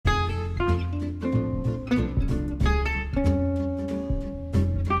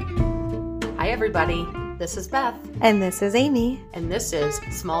everybody. This is Beth. And this is Amy. And this is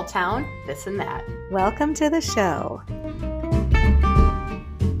Small Town, This and That. Welcome to the show.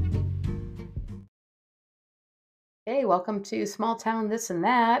 Hey, welcome to Small Town, This and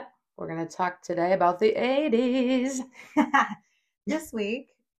That. We're going to talk today about the 80s. This week,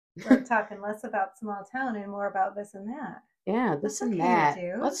 we're talking less about small town and more about this and that. Yeah, this That's and okay that.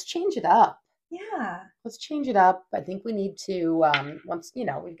 to do. Let's change it up. Yeah. Let's change it up. I think we need to,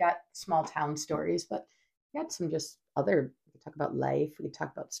 we've got small town stories, but we got some just other, we could talk about life, we could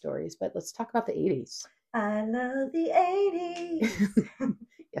talk about stories, but let's talk about the 80s. I love the 80s.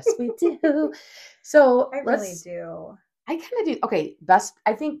 Yes, we do. So I really do. I kind of do. Okay,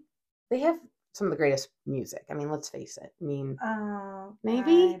 I think they have some of the greatest music. I mean, let's face it. I mean,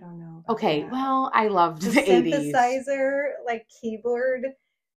 maybe? I don't know. Okay, that. well, I loved the 80s. Synthesizer, like keyboard,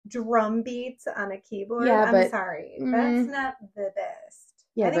 drum beats on a keyboard. Yeah, I'm sorry. That's not the best.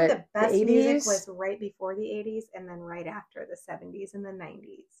 Yeah, I think the best music 80s? was right before the 80s and then right after the 70s and the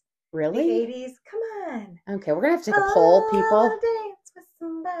 90s. Really? The 80s, come on. Okay, we're going to have to take a poll, people. Dance with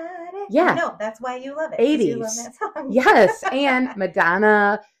somebody. Yeah. No, that's why you love it. 80s. You love that song. Yes, and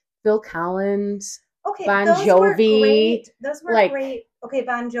Madonna, Phil Collins, Okay, Bon those were Jovi. great. Those were like- great. Okay,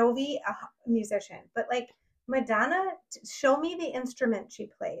 Bon Jovi, a musician. But like Madonna, show me the instrument she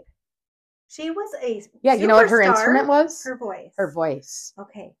played. She was a Yeah, you know what her superstar. instrument was? Her voice. Her voice.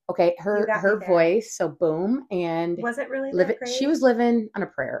 Okay. Okay, You her got me there. voice. So boom, and Was it really live that it. great? She was living on a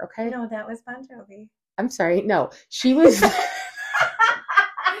prayer. Okay. No, that was Bon Jovi. I'm sorry. No, she was.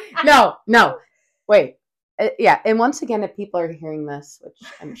 No. Wait. Yeah. And once again, if people are hearing this, which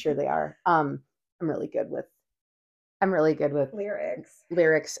I'm sure they are, I'm really good with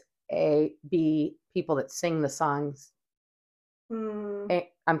Lyrics. A, B, people that sing the songs. Mm.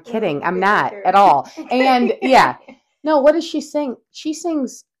 I'm kidding. I'm Yeah, not sure. at all. And yeah. No, what does she sing? She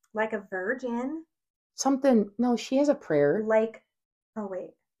sings Like a virgin. something. No, she has a prayer. Like, oh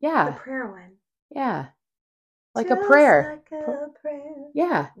wait. The Yeah. prayer one. Yeah. Like Just a prayer. Like a prayer.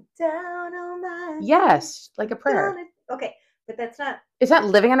 Yeah. Down on my Yes. Like a prayer. knees. Okay, but that's not. It's not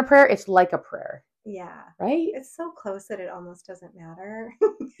living on a prayer. It's like a prayer. Yeah. Right? It's so close that it almost doesn't matter.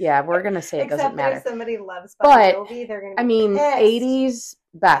 Yeah, we're going to say it Except doesn't that matter. if somebody loves Bon But, Jovi, they're going to I be mean, pissed. 80s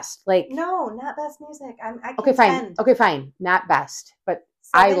best. Like, No, not best music. I okay, fine. contend. Okay, fine. Not best, but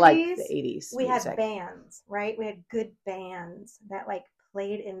I like 70s, the 80s We music. had bands, right? We had good bands that like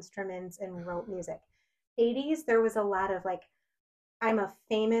played instruments and wrote music. 80s, there was a lot of like, I'm a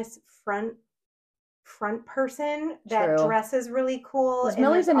famous front person that True. dresses really cool. Was and,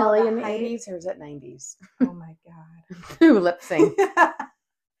 Milli like, all Vanilli in the hype. 80s or is it 90s? Oh my God. Who lip sync?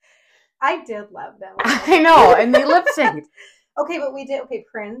 I did love them. I know, and they lip synced. Okay, but we did. Okay,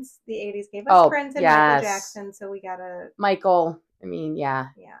 Prince. The 80s gave us Oh, Prince and yes. Michael Jackson, so we gotta. Michael, I mean, yeah.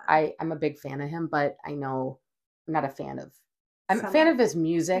 Yeah. I'm a big fan of him, but I know I'm not a fan of. I'm a Some fan of- of his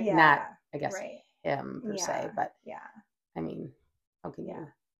music, Yeah, not, I guess, right. him per se. Yeah. But Yeah, I mean, how can Yeah. you?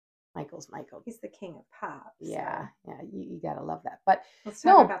 Michael's Michael. he's the king of pop. so Yeah, you gotta love that. But Let's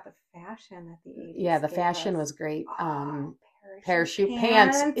No. talk about the fashion that the 80s. yeah, the gave fashion us. was great. Oh, Parachute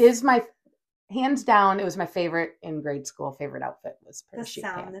pants is my hands down. It was my favorite in grade school. Favorite outfit was the parachute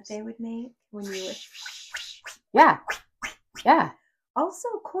sound pants. that they would make when you were. Yeah, Also,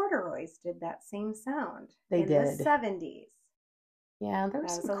 corduroys did that same sound. They in did. the 70s. yeah. There That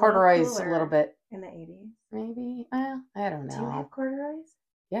was was some a little corduroys a cooler. little bit, In the 80s. maybe. Well, I don't Do you know. have corduroys?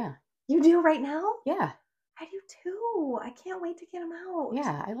 Yeah, You do right now? yeah, I do too. I can't wait to get them out.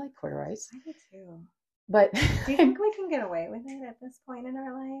 yeah. I like corduroys, I do too. but Do you think we can get away with it at this point in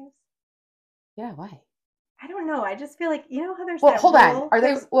our lives? yeah. Why? I don't know. I just feel like you know how there's Well, that hold rule? on. Are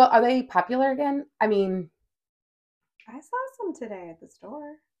they There's- popular again? I mean, I saw some today at the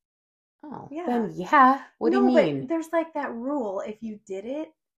store. oh, Yeah. then yeah. What do you No, mean? But there's like that rule. If you did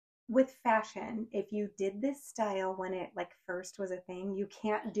it with fashion, if you did this style when it like first was a thing, you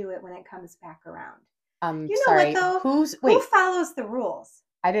can't do it when it comes back around. I'm You know what, sorry. though? Who's Who wait? follows the rules?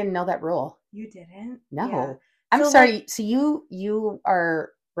 I didn't know that rule. You didn't? No. Yeah. I'm So, sorry. like- so you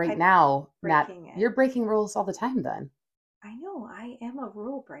are right I'm now not. breaking it. You're breaking rules all the time. Then I know. I am a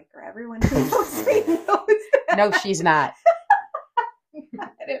rule breaker. Everyone who knows me knows that. no, she's not.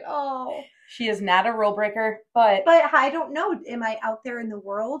 Not at all. She is not a rule breaker. But But I don't know. Am I out there in the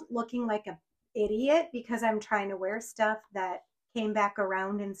world looking like an idiot because I'm trying to wear stuff that came back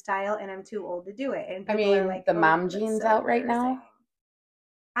around in style and I'm too old to do it? And I people are mean, like, the "Oh, mom that's jeans so out right now? embarrassing."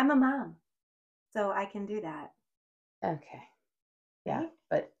 I'm a mom, so I can do that. okay, yeah. Right?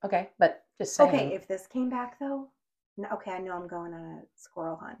 But okay. But just saying. Okay, if this came back though, okay, I know I'm going on a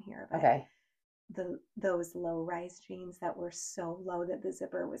squirrel hunt here, but Okay. those low rise jeans that were so low that the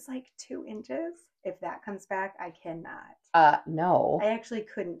zipper was like 2 inches. If that comes back, I cannot. No. I actually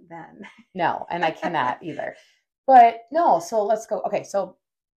couldn't then. No, and I cannot either. But no, so let's go. Okay, so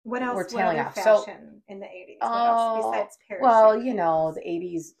what else? We're tailing off. Fashion in the 80s? What else besides parachute? Well, you know, the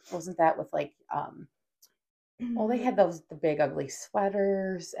 80s, wasn't that with like well, they had the big ugly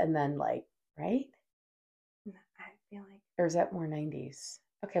sweaters and then like, right? I feel like, or is that more 90s?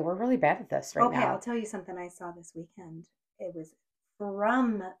 Okay, we're really bad at this right now. Okay, I'll tell you something I saw this weekend. It was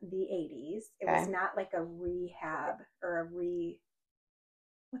from the 80s. It was not like a rehab or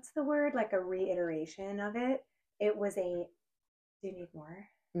what's the word? Like a reiteration of it. It was do you need more?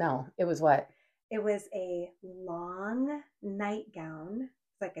 No, it was what? It was a long nightgown,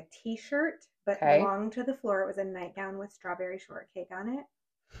 like a t-shirt, but long to the floor. It was a nightgown with strawberry shortcake on it.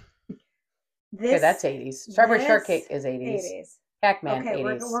 Okay, that's 80s. Strawberry shortcake is 80s. Pac-Man, okay,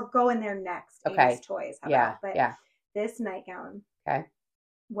 80s. We're going there next. Okay. 80s toys. How yeah, about? But yeah. This nightgown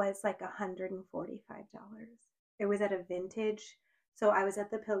was like $145. It was at a vintage. So I was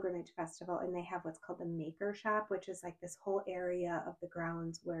at the Pilgrimage Festival, and they have what's called the Maker Shop, which is like this whole area of the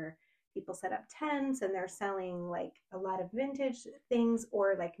grounds where people set up tents and they're selling like a lot of vintage things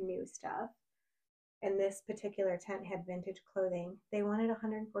or like new stuff. And this particular tent had vintage clothing. They wanted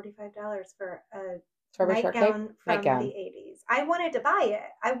 $145 for a nightgown from the 80s. I wanted to buy it.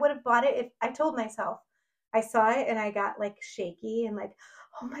 I would have bought it if I told myself. I saw it and I got like shaky and like,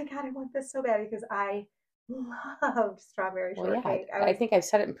 oh my God, I want this so bad because I loved strawberry shortcake. Yeah, I think I've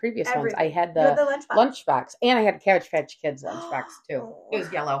said it in previous ones. I had the lunchbox and I had Cabbage Patch Kids lunchbox too. It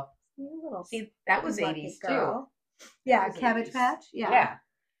was yellow. See, that was 80s girl. Too. Yeah, Cabbage 80s. Patch. Yeah.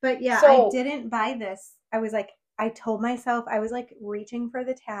 But yeah, so, I didn't buy this. I was like, I told myself, I was like reaching for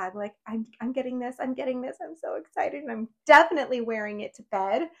the tag, like I'm getting this, I'm so excited, and I'm definitely wearing it to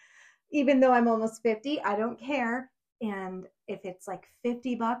bed, even though I'm almost 50. I don't care, and if it's like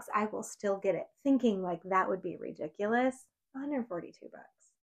 $50, I will still get it. Thinking like that would be ridiculous. $142.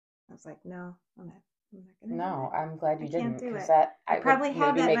 I was like, no, I'm not gonna. No, I'm glad you didn't. Do it. That I probably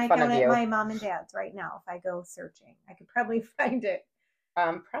have that nightgown at my mom and dad's right now. If I go searching, I could probably find it.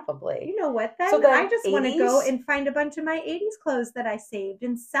 Probably. You know what then? So I just want to go and find a bunch of my 80s clothes that I saved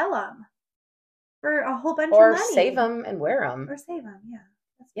and sell them for a whole bunch of money. Or save them and wear them. Or save them, yeah.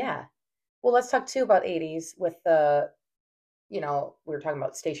 Yeah. Well, let's talk too about 80s with the, you know, we were talking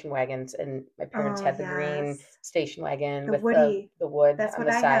about station wagons, and my parents had the green station wagon with the wood on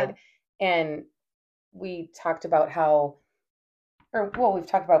the side. And we talked about how, we've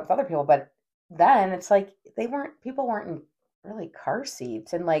talked about it with other people, but then it's like people weren't in really car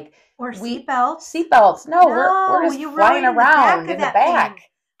seats and like or seatbelts. No, we're just flying around in the back.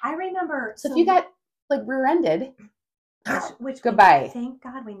 I remember. So if you got like rear-ended, which goodbye. Thank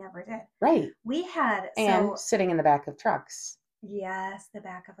God we never did. Right. We had sitting in the back of trucks. Yes, the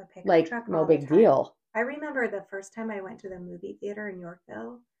back of a pickup truck. No big deal. I remember the first time I went to the movie theater in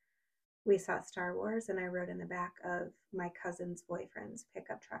Yorkville. We saw Star Wars, and I rode in the back of my cousin's boyfriend's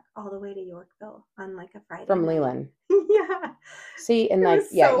pickup truck all the way to Yorkville on like a Friday from night. Leland. Yeah. See, and like,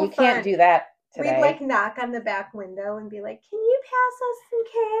 so you can't do that today. We'd like knock on the back window and be like, "Can you pass us some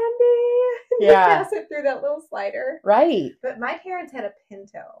candy?" And pass it through that little slider. Right. But my parents had a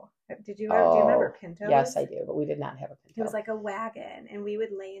Pinto. Do you remember Pinto? Yes, I do, but we did not have a Pinto. It was like a wagon, and we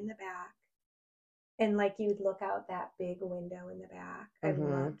would lay in the back. And like you'd look out that big window in the back. I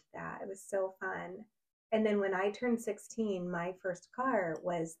loved that. It was so fun. And then when I turned 16, my first car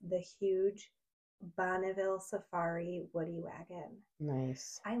was the huge Bonneville Safari Woody wagon.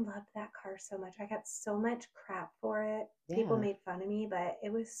 Nice. I loved that car so much. I got so much crap for it. Yeah. People made fun of me, but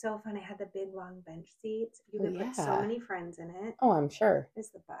it was so fun. I had the big long bench seats. You could put so many friends in it. Oh, I'm sure. It's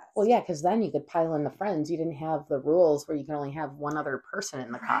the best. Well, yeah, because then you could pile in the friends. You didn't have the rules where you can only have one other person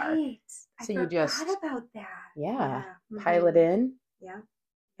in the car. Right. So I you just forgot about that. Yeah. Pile it in. Yeah.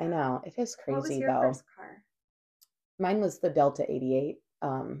 I know. It is crazy, what was your though. First car? Mine was the Delta 88,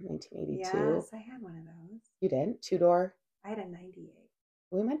 1982. Yes, I had one of those. You did? 2-door? I had a 98.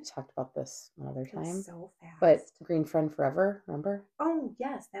 We might have talked about this one other time. It's so fast. But Green Friend Forever, remember? Oh,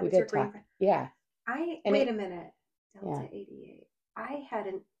 yes. That was your Green Friend. Yeah. Wait a minute. Delta 88. I had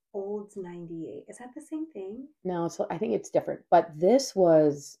an Olds 98. Is that the same thing? No, I think it's different. But this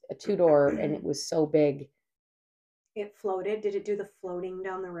was a 2-door, and it was so big. It floated. Did it do the floating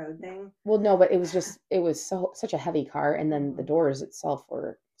down the road thing? Well, no, but it was such a heavy car, and then the doors itself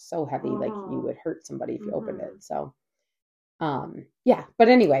were so heavy, like you would hurt somebody if you opened it. So, yeah. But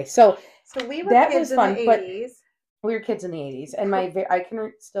anyway, so we were kids in the 80s. We were kids in the 80s, and I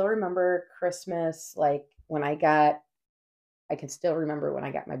can still remember Christmas, like when I got I can still remember when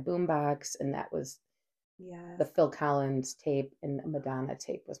I got my boombox, and that was the Phil Collins tape and Madonna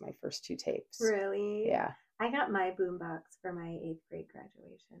tape was my first 2 tapes. Really? Yeah. I got my boombox for my 8th grade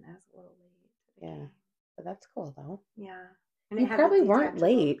graduation. I was a little late. Yeah. But that's cool, though. Yeah. And you probably weren't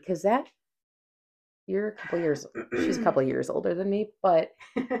late, because you're a couple years, she's a couple years older than me, but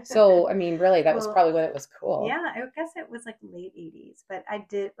so, I mean, really, that was probably when it was cool. Yeah, I guess it was like late 80s, but I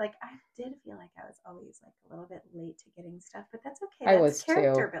did feel like I was always like a little bit late to getting stuff, but that's okay. That's I was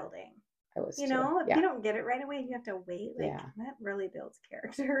character building. I was if you don't get it right away, you have to wait. Like, that really builds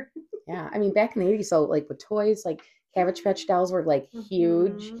character. Yeah, I mean, back in the 80s, so like with toys, like Cabbage Patch dolls were like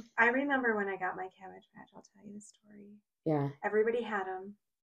huge. I remember when I got my Cabbage Patch. I'll tell you the story. Yeah. Everybody had them.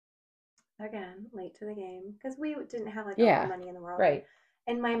 Again, late to the game, because we didn't have like all the money in the world. Right.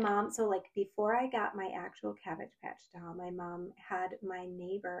 And my mom, so like before I got my actual Cabbage Patch doll, my mom had my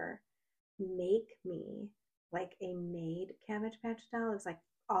neighbor make me like a made Cabbage Patch doll. It was like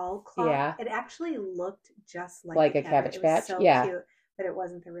all cloth. Yeah. It actually looked just like a Cabbage Patch. So cute, but it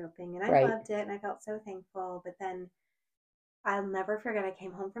wasn't the real thing. And I loved it, and I felt so thankful. But then I'll never forget, I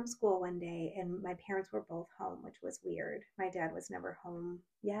came home from school one day, and my parents were both home, which was weird. My dad was never home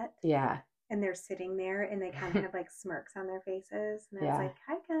yet. Yeah. And they're sitting there, and they kind of have like smirks on their faces. And I was like,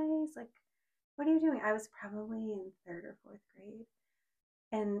 hi guys, like, what are you doing? I was probably in 3rd or 4th grade.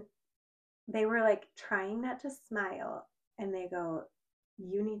 And they were like trying not to smile. And they go,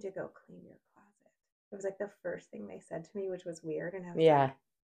 you need to go clean your closet. It was like the first thing they said to me, which was weird. And I was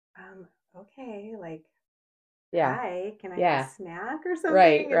like, okay, like, hi, can I have a snack or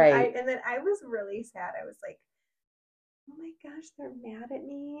something? Right. And then I was really sad. I was like, oh my gosh, they're mad at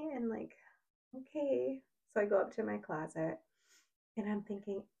me. And like, okay. So I go up to my closet, and I'm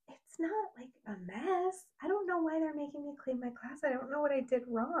thinking, it's not like a mess. I don't know why they're making me clean my closet. I don't know what I did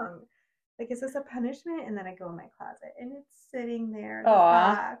wrong. Like, is this a punishment? And then I go in my closet, and it's sitting there in the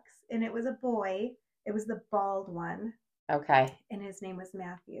box. And it was a boy. It was the bald one. Okay. And his name was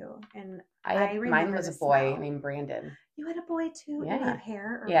Matthew. And mine was a boy named Brandon. You had a boy too? Yeah. Did he have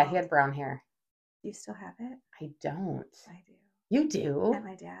hair? Yeah, he had brown hair. Do you still have it? I don't. I do. You do? At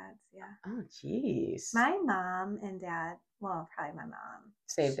my dad's, yeah. Oh, jeez. My mom and dad, well, probably my mom.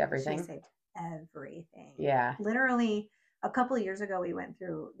 Saved everything. She saved everything. Yeah. Literally, a couple of years ago, we went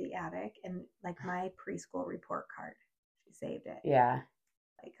through the attic, and like my preschool report card, she saved it. Yeah.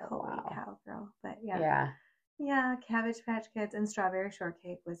 Like, holy cow, girl. But yeah. Yeah, Cabbage Patch Kids and Strawberry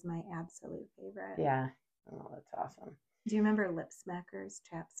Shortcake was my absolute favorite. Yeah. Oh, that's awesome. Do you remember Lip Smackers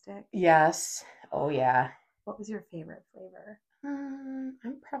chapstick? Yes. Oh, yeah. What was your favorite flavor?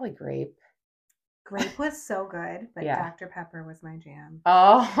 I'm probably grape. Grape was so good, but Dr. Pepper was my jam.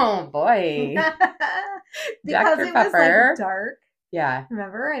 Oh, boy. Because Dr. it Pepper. was like dark. Yeah.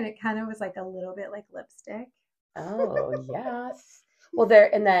 Remember? And it kind of was like a little bit like lipstick. Oh, yes. Well,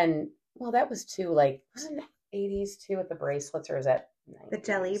 that was too, like, wasn't it 80s too with the bracelets, or is that 90s? The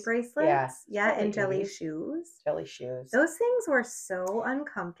jelly bracelets? Yeah, and jelly 80s. shoes. Jelly shoes. Those things were so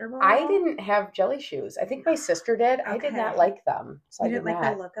uncomfortable. I didn't have jelly shoes. I think my sister did. Okay. I did not like them. So you didn't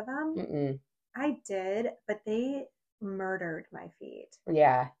like the look of them? Mm-mm. I did, but they murdered my feet.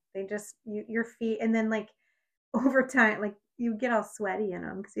 Yeah. They just, your feet, and then like over time, like you get all sweaty in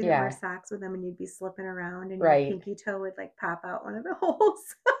them because you didn't wear socks with them, and you'd be slipping around, and your pinky toe would like pop out one of the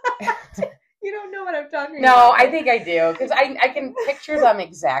holes. You don't know what I'm talking about. No, I think I do, because I can picture them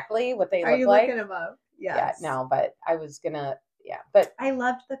exactly what they look like. Are you looking them up? Yes. Yeah, no, but I was gonna, but I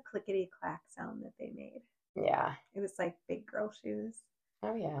loved the clickety clack sound that they made. Yeah. It was like big girl shoes.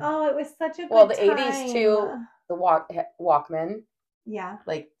 Oh yeah. Oh, it was such a good Well, the time. 80s too, the Walkman. Yeah.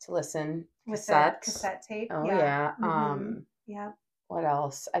 Like to listen. With that cassette tape. Oh yeah. Mm-hmm. Yeah. What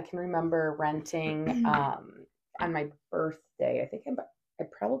else? I can remember renting on my birthday. I think I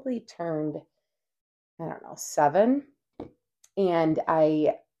probably turned, I don't know, 7. And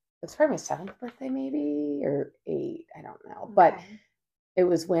it was probably my 7th birthday maybe, or 8, I don't know. Okay. But it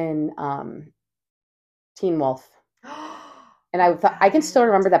was when Teen Wolf. And I can still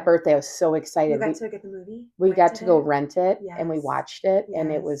remember that birthday. I was so excited. You got to get the movie? We got to go rent it, and we watched it. Yes.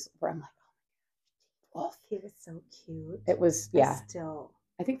 And it was where I'm like, oh my gosh, he was so cute. It was,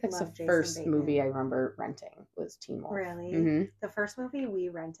 I think that's the Jason first Bateman. movie I remember renting was Teen Wolf. Really? Mm-hmm. The first movie we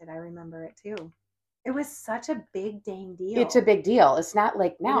rented, I remember it too. It was such a big dang deal. It's a big deal. It's not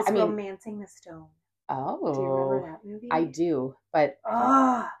like now. It was Romancing the Stone. Oh. Do you remember that movie? I do, but it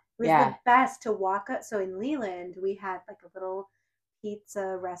was the best to walk up. So in Leland, we had like a little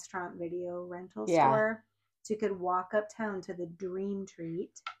pizza restaurant video rental store. So you could walk uptown to the Dream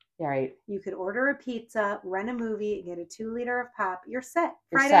Treat. Yeah, right. You could order a pizza, rent a movie, get a 2-liter of pop. You're set.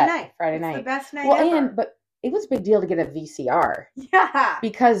 Friday night. Friday it's night. The best night ever. But it was a big deal to get a VCR. Yeah.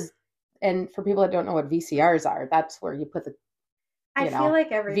 Because, and for people that don't know what VCRs are, that's where you put the, I feel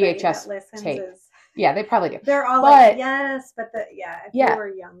like everybody VHS that listens tape. Yeah, they probably do. They're all like, yes, but if you were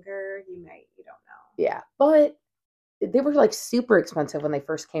younger, you don't know. Yeah, but they were like super expensive when they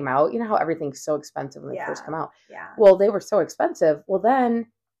first came out. You know how everything's so expensive when they first come out? Yeah. Well, they were so expensive. Well, then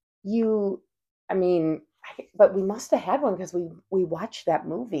but we must have had one because we watched that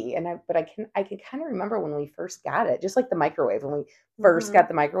movie, and I can kind of remember when we first got it, just like the microwave when we first got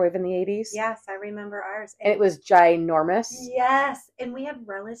the microwave in the 80s. Yes, I remember ours, and it was ginormous. Yes, and we had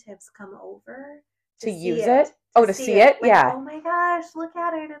relatives come over to use it. To see it, like, yeah. Oh my gosh, look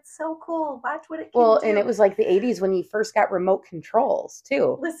at it! It's so cool. Watch what it can do. And it was like the 80s when you first got remote controls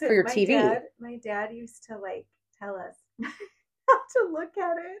too. Listen, for your TV. My dad used to like tell us how to look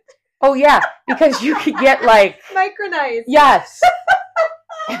at it. Oh yeah, because you could get like micronized. Yes.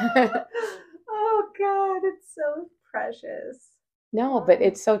 Oh God, it's so precious. No, but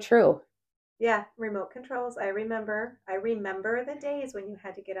it's so true. Yeah, remote controls. I remember the days when you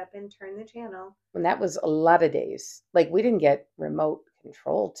had to get up and turn the channel. And that was a lot of days. Like we didn't get remote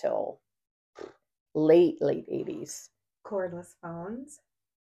control till late 80s. Cordless phones.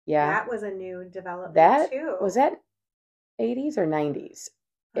 Yeah. That was a new development too. Was that 80s or 90s?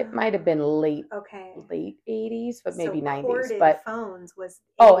 It might have been late 80s, but maybe 90s. But phones was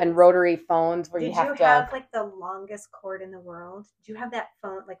 80s. And rotary phones where you have to have like the longest cord in the world? Did you have that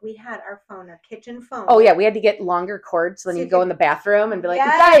phone? Like we had our kitchen phone. Oh yeah, we had to get longer cords, so then you go in the bathroom and be like, "You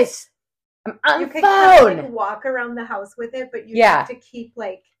guys, I'm on the phone." Kind of, like, walk around the house with it, but you have to keep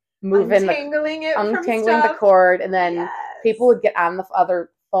like moving, untangling the cord, and then people would get on the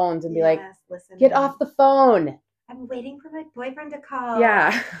other phones and be like, "Get off the phone. I'm waiting for my boyfriend to call."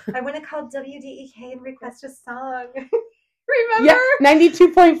 Yeah. I want to call WDEK and request a song. Remember? Yeah,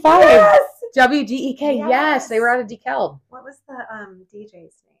 92.5. Yes. WDEK. Yes, they were out of DeKalb. What was the DJ's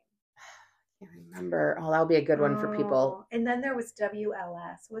name? I can't remember. Oh, that would be a good one for people. And then there was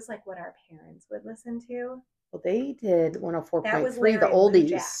WLS. It was like what our parents would listen to. Well, they did 104.3, the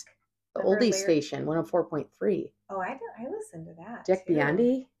oldies. The oldie station, 104.3. Oh, I listened to that. Dick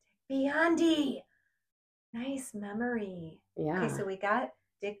Biondi? Biondi. Nice memory. Yeah. Okay, so we got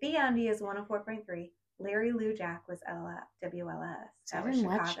Dick Biondi is 104.3. Larry Lujack was WLS. That was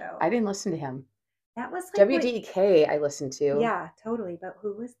Chicago. I didn't listen to him. That was like WDEK I listened to. Yeah, totally. But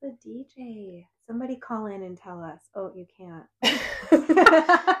who was the DJ? Somebody call in and tell us. Oh, you can't.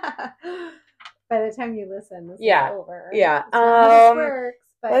 By the time you listen, this is over. Yeah. That's not how this works.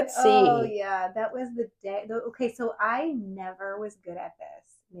 But, let's see. Oh, yeah. That was the day. Okay, so I never was good at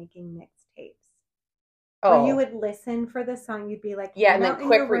this, making mixtapes. Where you would listen for the song, you'd be like, and then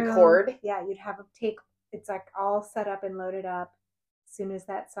quick record. Yeah, you'd have a take. It's like all set up and loaded up. As soon as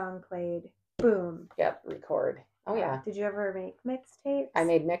that song played, boom. Yep, record. Oh yeah. Did you ever make mixtapes? I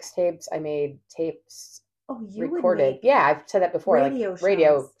made mixtapes. I made tapes. Oh, you recorded. Yeah, I've said that before.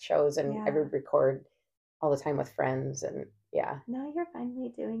 Radio shows, and I would record all the time with friends, and yeah. Now you're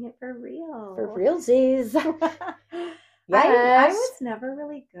finally doing it for real. For realsies. Yes. I was never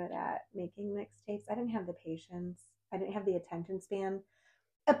really good at making mixtapes. I didn't have the patience. I didn't have the attention span.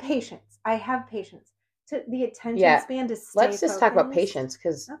 Patience. I have patience. The attention span to stay Let's just talk about patience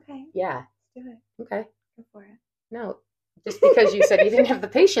because. Okay. Yeah. Let's do it. Okay. Go for it. No, just because you said you didn't have the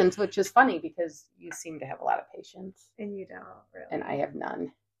patience, which is funny because you seem to have a lot of patience. And you don't, really. And I have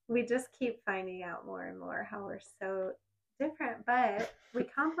none. We just keep finding out more and more how we're so different, but we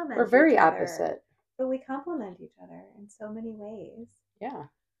complement We're very each other. opposite. But we complement each other in so many ways. Yeah.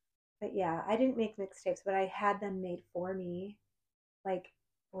 But yeah, I didn't make mixtapes, but I had them made for me. Like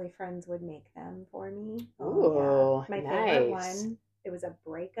boyfriends would make them for me. Ooh, my favorite one. It was a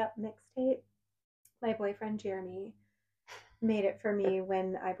breakup mixtape. My boyfriend Jeremy made it for me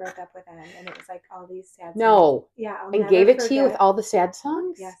when I broke up with him, and it was like all these sad songs. No. Yeah. And gave it to you with all the sad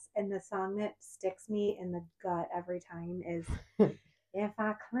songs? Yes. And the song that sticks me in the gut every time is If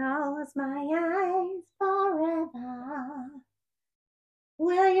I close my eyes forever,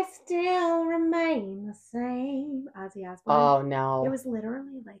 will you still remain the same? Ozzy Osbourne. Oh, no. It was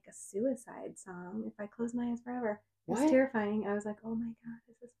literally like a suicide song. If I close my eyes forever. It was What? terrifying. I was like, oh my God,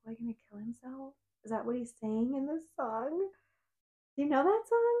 is this boy going to kill himself? Is that what he's saying in this song? Do you know that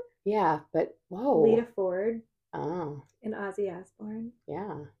song? Yeah, but whoa. Lita Ford. Oh. And Ozzy Osbourne.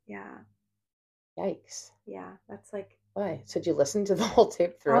 Yeah. Yeah. Yikes. Yeah, that's like. Why? So did you listen to the whole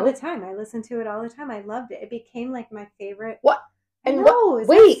tape through? All the time. I listened to it all the time. I loved it. It became like my favorite. What? And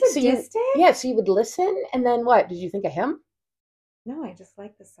wait, so you would listen and then what? Did you think of him? No, I just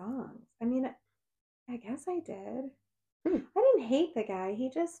liked the songs. I mean, I guess I did. I didn't hate the guy. He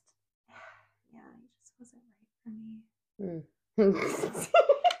just wasn't for me.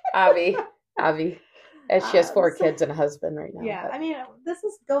 Avi. And she has 4 kids and a husband right now. Yeah, but. I mean, this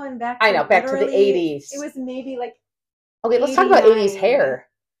is going back to, I know, back to the 80s. It was maybe like okay, let's talk about 80s hair.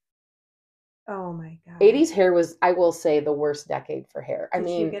 Oh my God. 80s hair was, I will say, the worst decade for hair. Did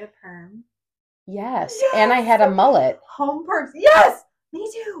you get a perm? Yes. And I had a mullet. Home perms. Yes! Me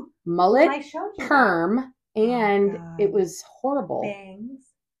too. Mullet, perm, and it was horrible. Bangs.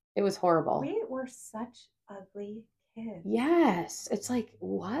 It was horrible. We were such ugly kids. Yes. It's like,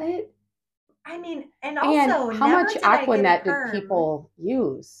 what? I mean, and also, how much Aquanet did people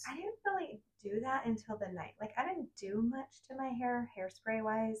use? I didn't really do that until the night. Like, I didn't do much to my hair, hairspray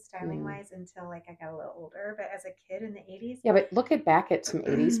wise, styling wise, until like I got a little older. But as a kid in the 80s. Yeah, but look back at some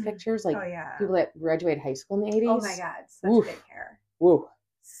 80s pictures, like people that graduated high school in the 80s. Oh my God, such big hair. Woo.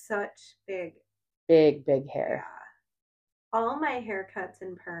 Such big hair. Yeah. All my haircuts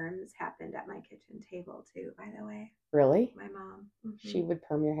and perms happened at my kitchen table too, by the way. Really? My mom. Mm-hmm. She would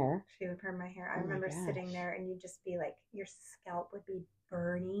perm your hair? She would perm my hair. I remember sitting there and you'd just be like, your scalp would be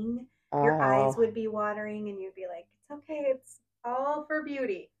burning. Oh. Your eyes would be watering and you'd be like, it's okay. It's all for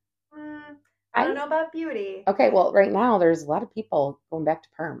beauty. I don't know about beauty. Okay, well, right now there's a lot of people going back to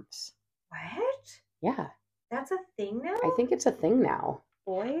perms. What? Yeah. That's a thing now? I think it's a thing now.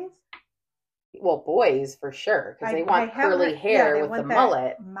 Boys? Well, boys for sure, because they want curly hair with the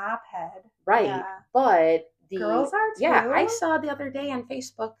mullet. Mop head. Right. Yeah. But the girls are too. Yeah, I saw the other day on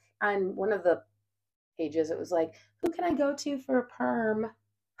Facebook on one of the pages, it was like, who can I go to for a perm?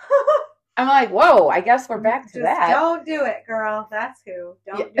 I'm like, whoa, I guess we're back to that. Don't do it, girl. That's who.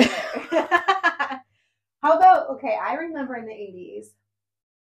 Don't do it. How about, okay, I remember in the 80s,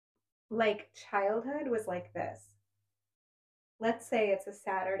 like childhood was like this. Let's say it's a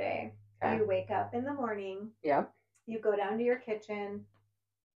Saturday. Okay. You wake up in the morning. Yep. You go down to your kitchen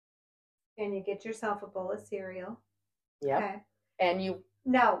and you get yourself a bowl of cereal. Yep. Okay. And you.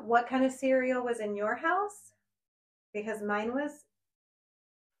 Now, what kind of cereal was in your house? Because mine was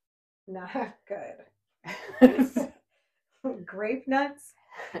not good. Grape nuts,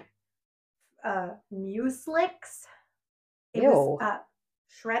 Mueslix. It was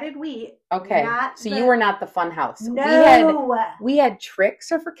shredded wheat. Okay. So you were not the fun house. No. We had Trix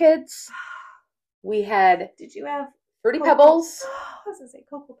for kids. We had. Did you have Fruity Pebbles? I was going to say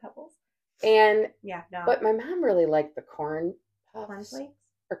Cocoa Pebbles. And. Yeah, no. But my mom really liked the corn puffs. Corn flakes?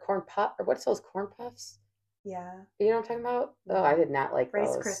 Or corn puff. Or what's those corn puffs? Yeah. You know what I'm talking about? Oh, I did not like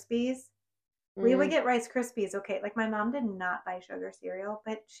Rice those. Krispies. We would get Rice Krispies. Okay. Like my mom did not buy sugar cereal,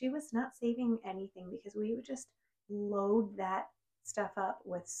 but she was not saving anything because we would just load that stuff up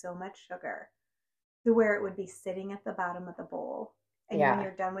with so much sugar to where it would be sitting at the bottom of the bowl. And when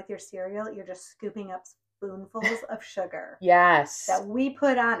you're done with your cereal, you're just scooping up spoonfuls of sugar. Yes. That we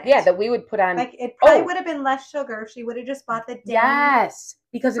put on it. Yeah, that we would put on. Like it probably would have been less sugar if she would have just bought the Yes.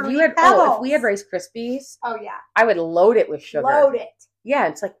 Because if you had if we had Rice Krispies, I would load it with sugar. Load it. Yeah,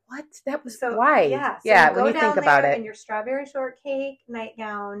 it's like, what? That was why. Yeah. So yeah, when you think about it. In your strawberry shortcake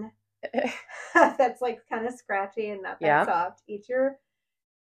nightgown that's like kind of scratchy and not that soft. Eat your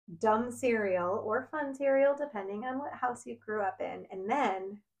dumb cereal or fun cereal, depending on what house you grew up in. And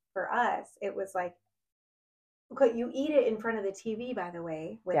then for us, it was like, you eat it in front of the TV, by the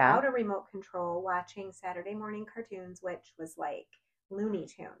way, without a remote control, watching Saturday morning cartoons, which was like Looney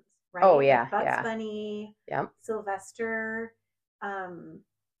Tunes, right? Oh, yeah. Bugs Bunny, Sylvester,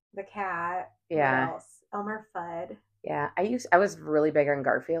 the cat, what else? Elmer Fudd. Yeah, I was really big on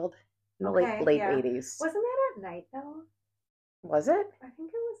Garfield in the late 80s. Wasn't that at night though? Was it? I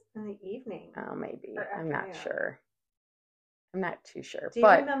think it was in the evening. Oh, maybe. I'm not sure. I'm not too sure. Do you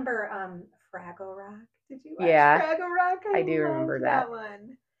remember Fraggle Rock? Did you watch Fraggle Rock? I do remember that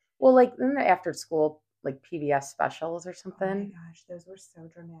one. Well, like in the after school, like PBS specials or something. Oh my gosh, those were so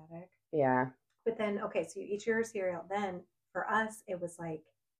dramatic. Yeah. But then, okay, so you eat your cereal. Then for us, it was like,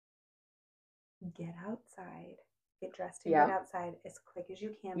 get outside. Get dressed and get outside as quick as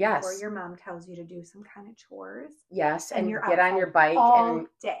you can before your mom tells you to do some kind of chores. Yes, and you're get on your bike all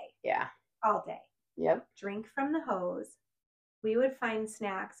day. Yeah. All day. Yep. Drink from the hose. We would find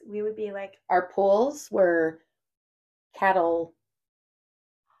snacks. We would be like... Our pools were cattle...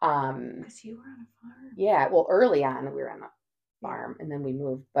 Because you were on a farm. Yeah, well, early on we were on a farm, and then we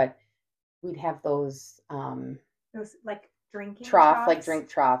moved, but we'd have those... those, like, drinking troughs. Like drink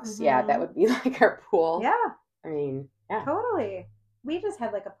troughs. Mm-hmm. Yeah, that would be like our pool. Yeah. I mean, yeah. Totally. We just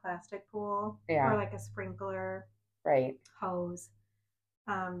had like a plastic pool or like a sprinkler hose.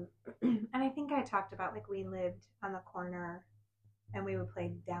 And I think I talked about like we lived on the corner and we would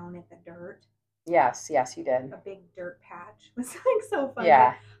play down at the dirt. Yes, you did. A big dirt patch. It was like so fun.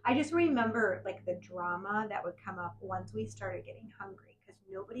 Yeah. But I just remember like the drama that would come up once we started getting hungry because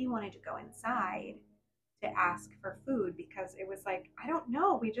nobody wanted to go inside to ask for food because it was like, I don't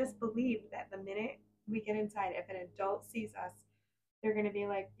know. We just believed that the minute we get inside, if an adult sees us, they're going to be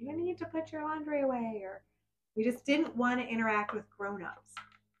like, you need to put your laundry away. Or we just didn't want to interact with grown-ups.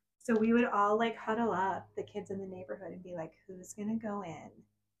 So we would all like huddle up, the kids in the neighborhood, and be like, who's going to go in?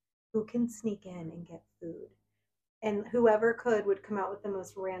 Who can sneak in and get food? And whoever could would come out with the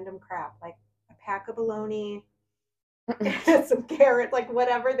most random crap, like a pack of bologna, some carrot, like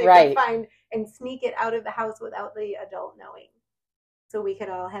whatever they could find, and sneak it out of the house without the adult knowing. So we could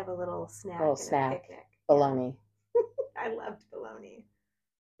all have a little snack and a picnic. Bologna. Yeah. I loved bologna.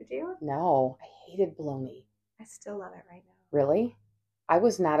 Did you? No, I hated bologna. I still love it right now. Really? I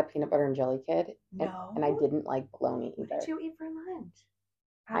was not a peanut butter and jelly kid. No. And I didn't like bologna either. What did you eat for lunch?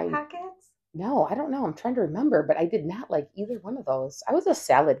 Hot Pockets? No, I don't know. I'm trying to remember, but I did not like either one of those. I was a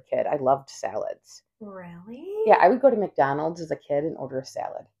salad kid. I loved salads. Really? Yeah, I would go to McDonald's as a kid and order a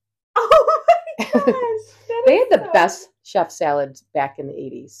salad. Oh my gosh. They had the best chef salads back in the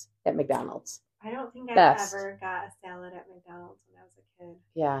 80s at McDonald's. I don't think I ever got a salad at McDonald's when I was a kid.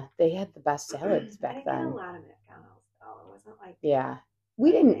 Yeah, they had the best salads back then. I didn't get a lot of McDonald's though. It wasn't like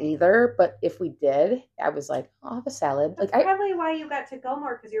we didn't either, but if we did, I was like, I'll have a salad. That's probably why you got to go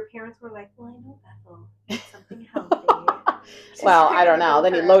more because your parents were like, well, I know Bethel needs something healthy. Well, I don't know.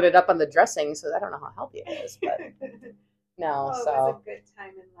 Then you load it up on the dressing, so I don't know how healthy it is, but no. It was a good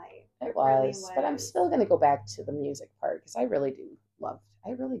time in life. It was, but I'm still going to go back to the music part because I really did.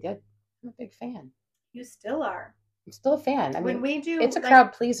 I'm a big fan. You still are. I'm still a fan. I mean, when we do, it's a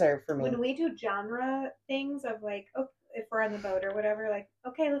crowd pleaser for me. When we do genre things of like, oh, if we're on the boat or whatever, like,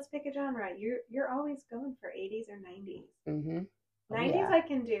 okay, let's pick a genre. You're always going for 80s or 90s. Mm-hmm. 90s I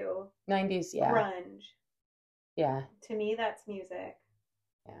can do. 90s, yeah. Grunge. Yeah. To me, that's music.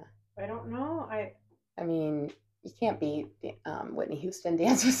 Yeah. I don't know. I mean, you can't beat Whitney Houston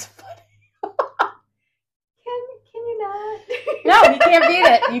Dance with Somebody. Can you not? No, you can't beat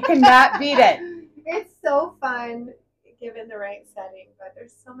it. You cannot beat it. It's so fun given the right setting, but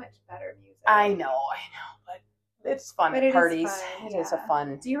there's so much better music. I know, but it's fun at parties. It is a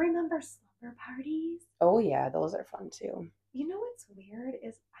fun. Do you remember slumber parties? Oh yeah, those are fun too. You know what's weird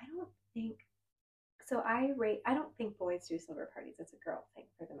is I don't think boys do slumber parties. It's a girl thing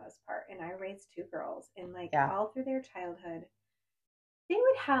for the most part. And I raised 2 girls, and all through their childhood, they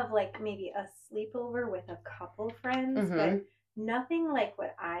would have like maybe a sleepover with a couple friends, but nothing like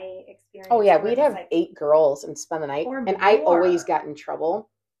what I experienced. Oh yeah, we'd have 8 girls and spend the night, and I always got in trouble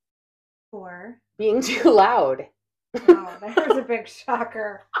for being too loud. Oh, that was a big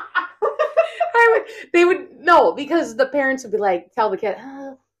shocker. Because the parents would be like, tell the kid,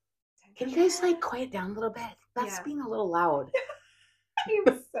 can you guys like quiet down a little bit? That's being a little loud. I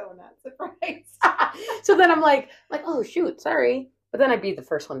was so not surprised. So then I'm like, oh shoot, sorry. But then I'd be the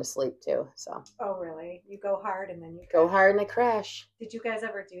first one to sleep too. So. Oh really? You go hard and then you go hard and I crash. Did you guys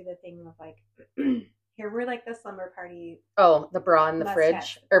ever do the thing of like, here we're like the slumber party? Oh, the bra in the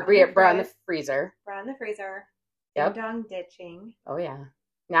fridge or bra in the freezer. Bra in the freezer. Yep. Ding dong ditching. Oh yeah.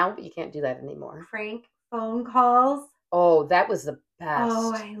 Now you can't do that anymore. Prank phone calls. Oh, that was the best.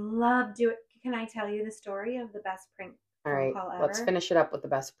 Oh, I love doing. Can I tell you the story of the best prank phone call ever? Let's finish it up with the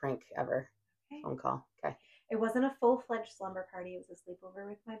best prank ever. Okay. Phone call. Okay. It wasn't a full-fledged slumber party. It was a sleepover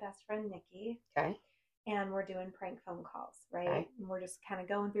with my best friend, Nikki. Okay. And we're doing prank phone calls, right? Okay. And we're just kind of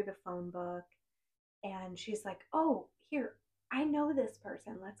going through the phone book. And she's like, oh, here, I know this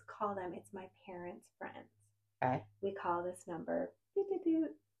person. Let's call them. It's my parents' friends. Okay. We call this number.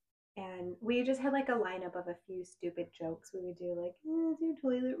 And we just had like a lineup of a few stupid jokes we would do, like, is your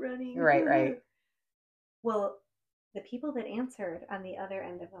toilet running? Right. Well, the people that answered on the other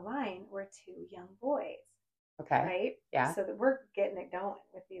end of the line were 2 young boys. Okay. Right? Yeah. So that we're getting it going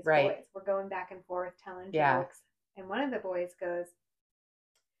with these boys. We're going back and forth telling jokes. And one of the boys goes,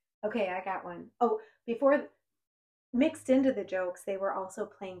 okay, I got one. Oh, before mixed into the jokes, they were also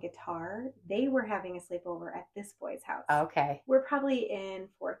playing guitar. They were having a sleepover at this boy's house. Okay. We're probably in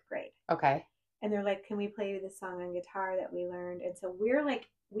 4th grade. Okay. And they're like, can we play this song on guitar that we learned? And so we're like,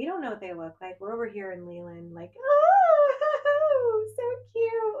 we don't know what they look like. We're over here in Leland, like, oh, so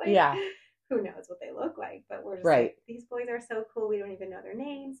cute. Like, yeah. Who knows what they look like? But we're just like, these boys are so cool. We don't even know their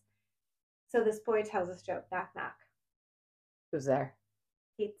names. So this boy tells us joke, knock, knock. Who's there?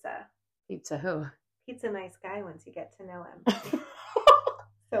 Pizza. Pizza who? Pizza nice guy once you get to know him.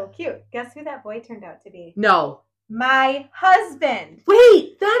 So cute. Guess who that boy turned out to be? No. My husband.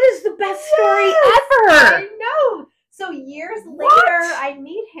 Wait, that is the best story ever. I know. So years later, I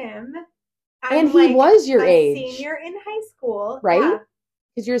meet him. he was your age. Senior in high school. Right?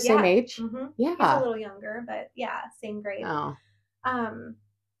 Because you're the same age? Mm-hmm. Yeah. He's a little younger, but yeah, same grade. Oh.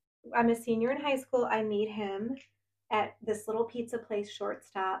 I'm a senior in high school. I meet him at this little pizza place,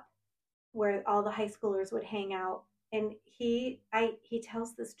 Shortstop, where all the high schoolers would hang out. And he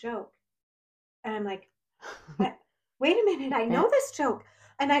tells this joke. And I'm like, wait a minute, I know this joke.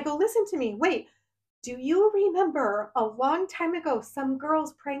 And I go, listen to me. Wait, do you remember a long time ago some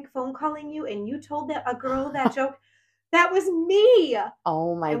girls prank phone calling you and you told a girl that joke? That was me.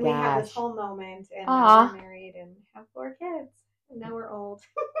 Oh my gosh. And we had this whole moment, and now we're married and have 4 kids. And now we're old.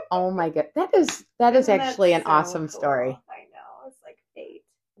 Oh my God. That is actually an awesome story. I know. It's like fate.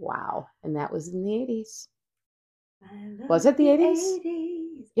 Wow. And that was in the 80s. Was it the 80s?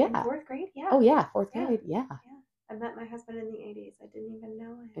 80s. Yeah. In 4th grade? Yeah. Oh yeah, 4th grade. Yeah. I met my husband in the 80s. I didn't even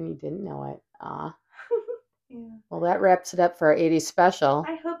know it. And you didn't know it. Yeah. Well, that wraps it up for our 80s special.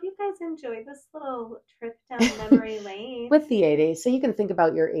 I hope you guys enjoyed this little trip down memory lane. With the 80s. So you can think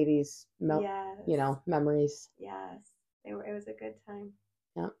about your 80s, memories. Yes. It was a good time.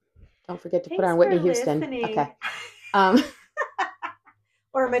 Yep. Don't forget to put on Whitney Houston. Listening. Okay.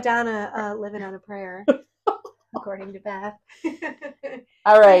 Or Madonna, Living on a Prayer, according to Beth.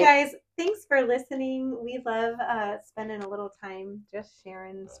 All right. Hey guys, thanks for listening. We love spending a little time just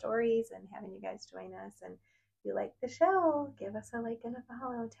sharing stories and having you guys join us. And if you like the show, give us a like and a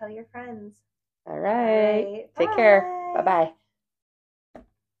follow. Tell your friends. All right. Take care. Bye-bye.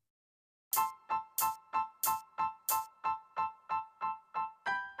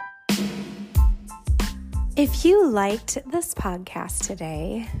 If you liked this podcast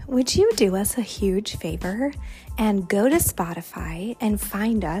today, would you do us a huge favor and go to Spotify and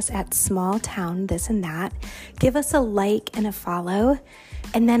find us at Small Town This and That? Give us a like and a follow.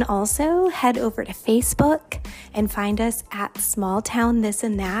 And then also head over to Facebook and find us at Small Town This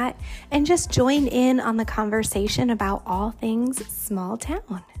and That and just join in on the conversation about all things small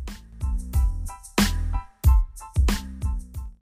town.